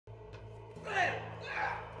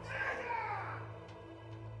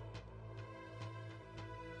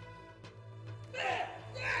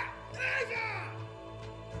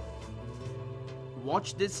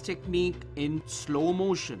Watch this technique in slow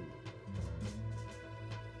motion.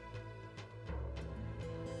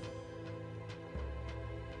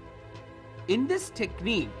 In this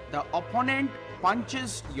technique, the opponent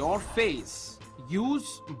punches your face.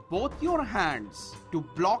 Use both your hands to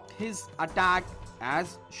block his attack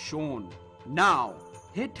as shown. Now,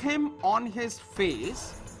 hit him on his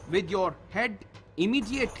face with your head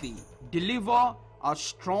immediately. Deliver a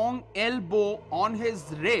strong elbow on his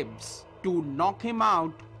ribs to knock him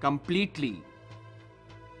out completely.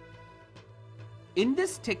 In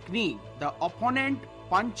this technique, the opponent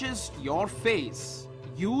punches your face.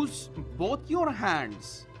 Use both your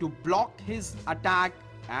hands to block his attack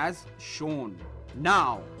as shown.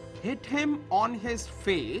 Now, hit him on his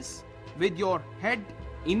face with your head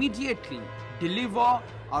immediately. Deliver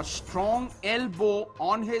a strong elbow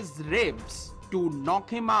on his ribs to knock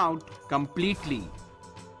him out completely.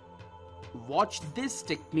 Watch this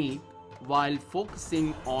technique while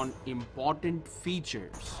focusing on important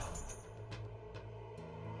features.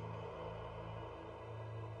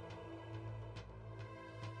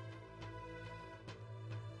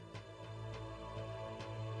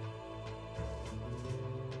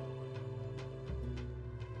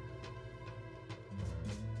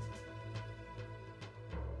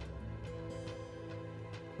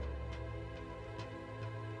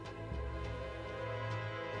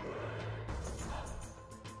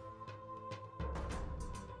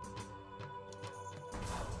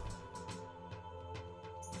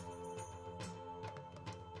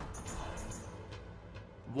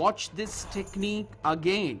 Watch this technique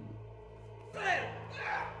again.